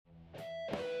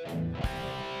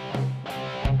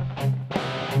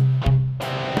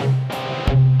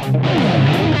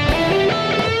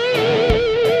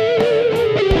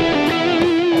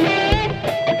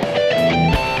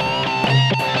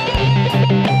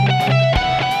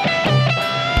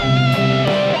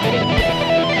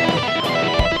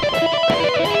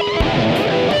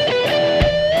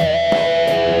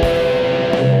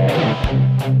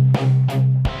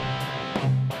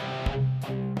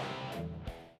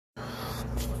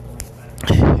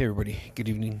Hey everybody, good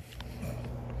evening.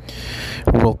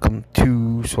 Welcome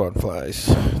to Swan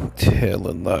Flies,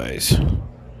 Telling Lies.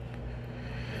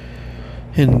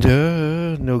 And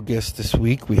no guest this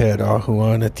week. We had Ahu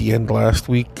on at the end last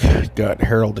week. Got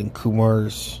Harold and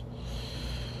Kumar's,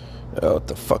 what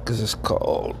the fuck is this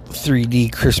called?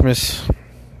 3D Christmas.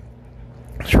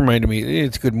 It's reminded me,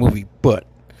 it's a good movie, but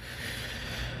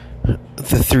the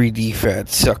 3D fad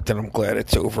sucked and I'm glad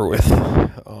it's over with.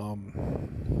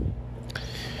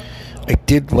 I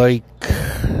did like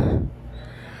the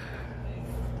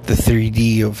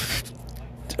 3D of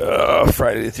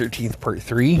Friday the 13th Part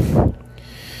 3.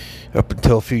 Up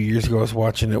until a few years ago, I was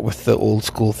watching it with the old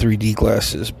school 3D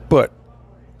glasses. But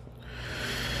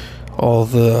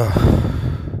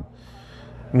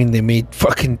they made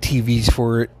fucking TVs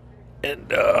for it.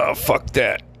 And fuck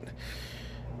that.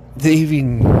 They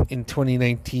even, in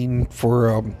 2019,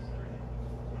 for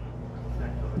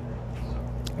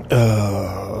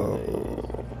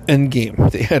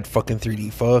Endgame, they had fucking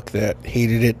 3D. Fuck that.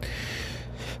 Hated it.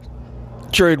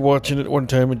 Tried watching it one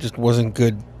time, it just wasn't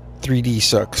good. 3D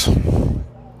sucks. It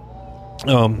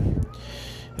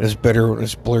was better when it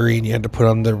was blurry and you had to put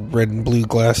on the red and blue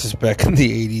glasses back in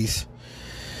the 80s.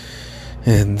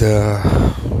 And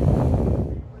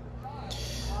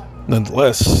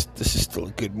nonetheless, this is still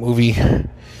a good movie.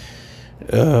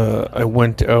 I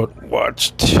went out and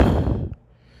watched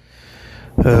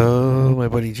my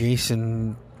buddy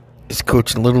Jason is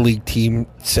coaching Little League team,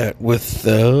 sat with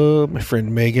my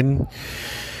friend Megan,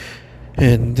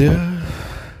 and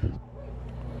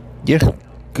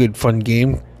good fun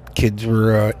game. Kids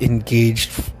were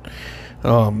engaged.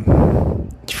 You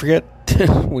forget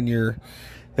when you're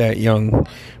that young,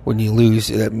 when you lose,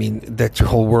 that's your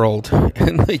whole world,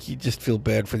 and you just feel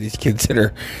bad for these kids that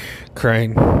are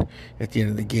crying at the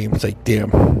end of the game. It's like,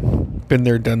 damn, been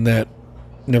there, done that.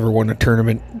 Never won a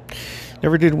tournament.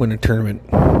 Never did win a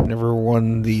tournament. Never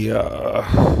won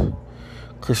the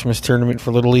Christmas tournament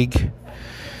for Little League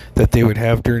that they would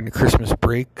have during the Christmas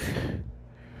break.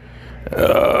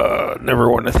 Never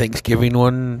won a Thanksgiving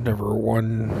one. Never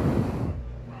won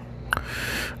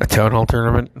a town hall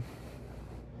tournament.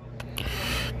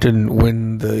 Didn't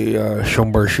win the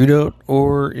Shombar Shootout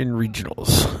or in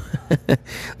regionals. At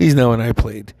least not when I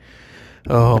played.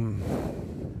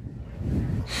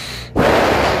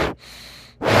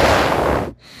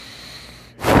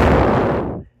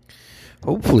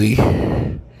 Hopefully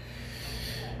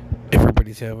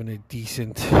everybody's having a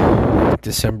decent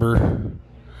December.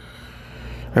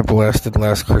 I blasted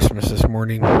last Christmas this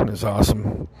morning. It was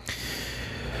awesome.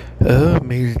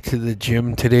 Made it to the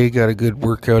gym today. Got a good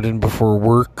workout in before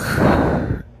work.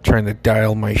 Trying to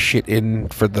dial my shit in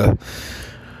for the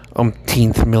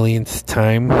umpteenth millionth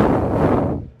time.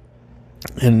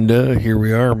 And here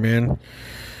we are, man.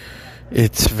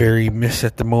 It's very miss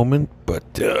at the moment,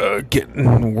 but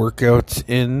getting workouts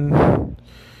in.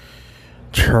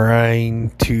 Trying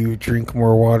to drink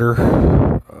more water.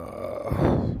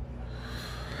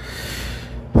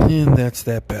 And that's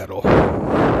that battle.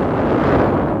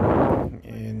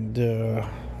 And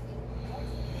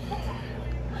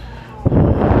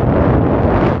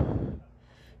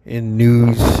in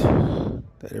news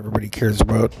that everybody cares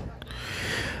about,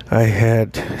 I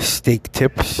had steak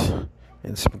tips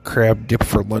and some crab dip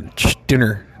for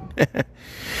dinner.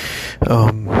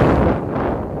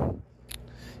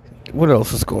 What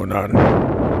else is going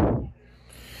on?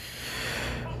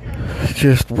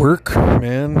 Just work,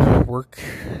 man. Work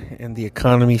and the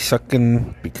economy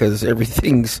sucking because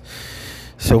everything's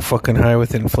so fucking high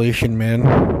with inflation,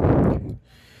 man.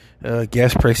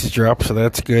 Gas prices drop, so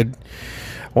that's good.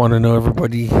 I want to know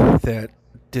everybody that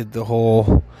did the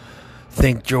whole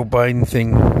thank Joe Biden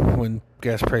thing when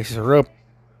gas prices are up.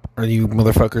 Are you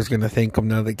motherfuckers going to thank them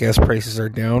now that gas prices are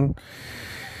down?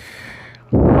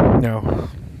 Now,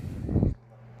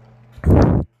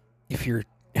 if you're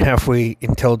halfway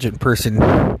intelligent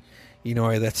person, you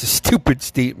know that's a stupid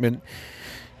statement,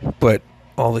 but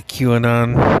all the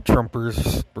QAnon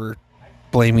Trumpers were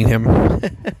blaming him. So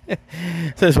I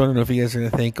just want to know if you guys are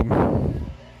going to thank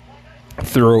him.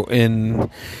 Throw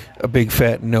in a big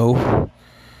fat no.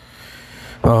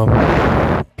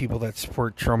 People that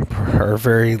support Trump are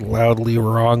very loudly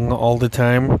wrong all the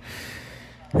time,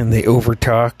 and they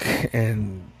overtalk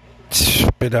and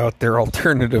spit out their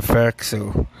alternative facts.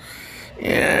 So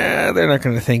yeah, they're not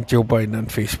going to thank Joe Biden on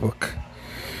Facebook.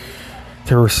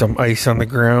 There was some ice on the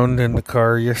ground in the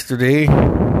car yesterday.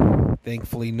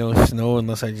 Thankfully no snow,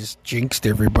 unless I just jinxed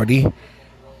everybody.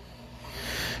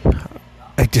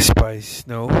 I despise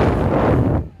snow.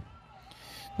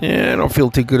 Yeah, I don't feel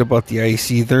too good about the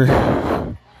ice either.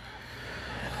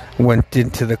 went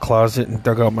into the closet and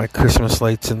dug out my Christmas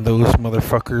lights, and those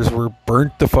motherfuckers were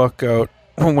burnt the fuck out.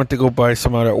 I went to go buy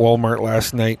some out at Walmart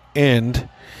last night, and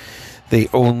they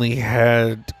only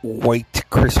had white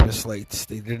Christmas lights.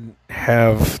 They didn't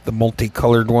have the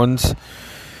multicolored ones.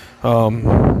 If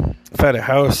I had a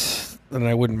house, then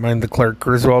I wouldn't mind the Clark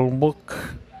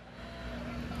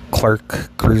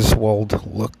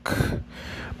Griswold look.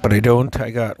 But I don't.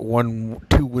 I got 2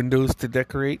 windows to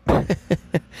decorate.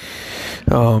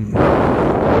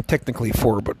 Technically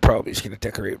 4, but probably just going to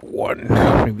decorate 1.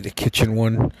 Maybe the kitchen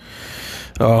one.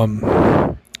 I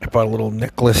bought a little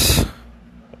necklace of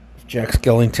Jack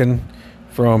Skellington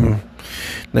from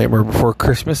Nightmare Before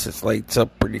Christmas. It lights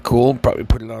up pretty cool. Probably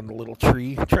put it on the little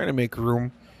tree. I'm trying to make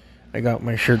room. I got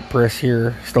my shirt press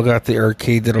here. Still got the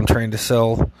arcade that I'm trying to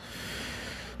sell.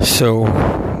 So,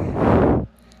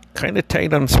 kind of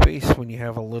tight on space when you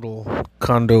have a little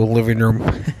condo living room.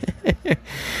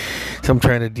 So I'm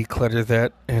trying to declutter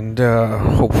that, and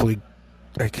hopefully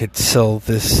I could sell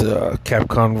this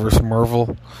Capcom vs.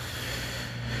 Marvel.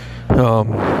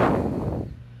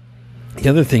 The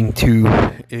other thing too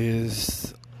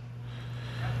is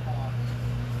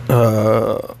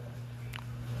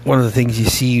one of the things you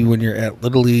see when you're at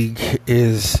Little League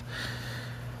is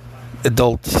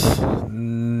adults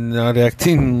not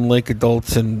acting like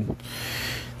adults, and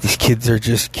these kids are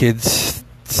just kids,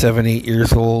 7-8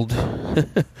 years old,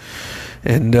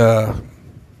 and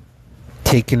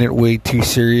taking it way too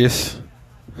serious.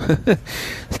 The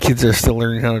kids are still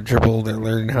learning how to dribble. They're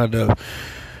learning how to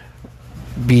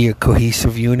be a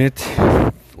cohesive unit.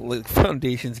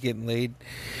 Foundation's getting laid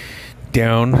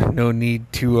down. No need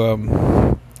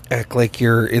to act like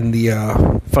you're in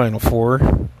the Final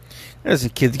Four. As the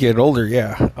kids get older,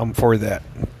 yeah, I'm for that.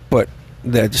 But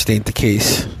that just ain't the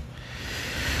case.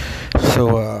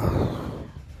 So,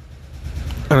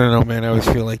 I don't know, man. I always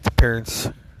feel like the parents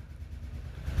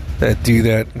that do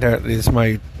that, that is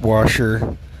my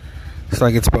washer. It's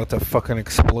like it's about to fucking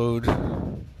explode.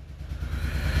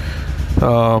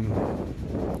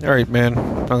 Alright, man.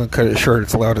 I'm gonna cut it short.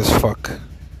 It's loud as fuck.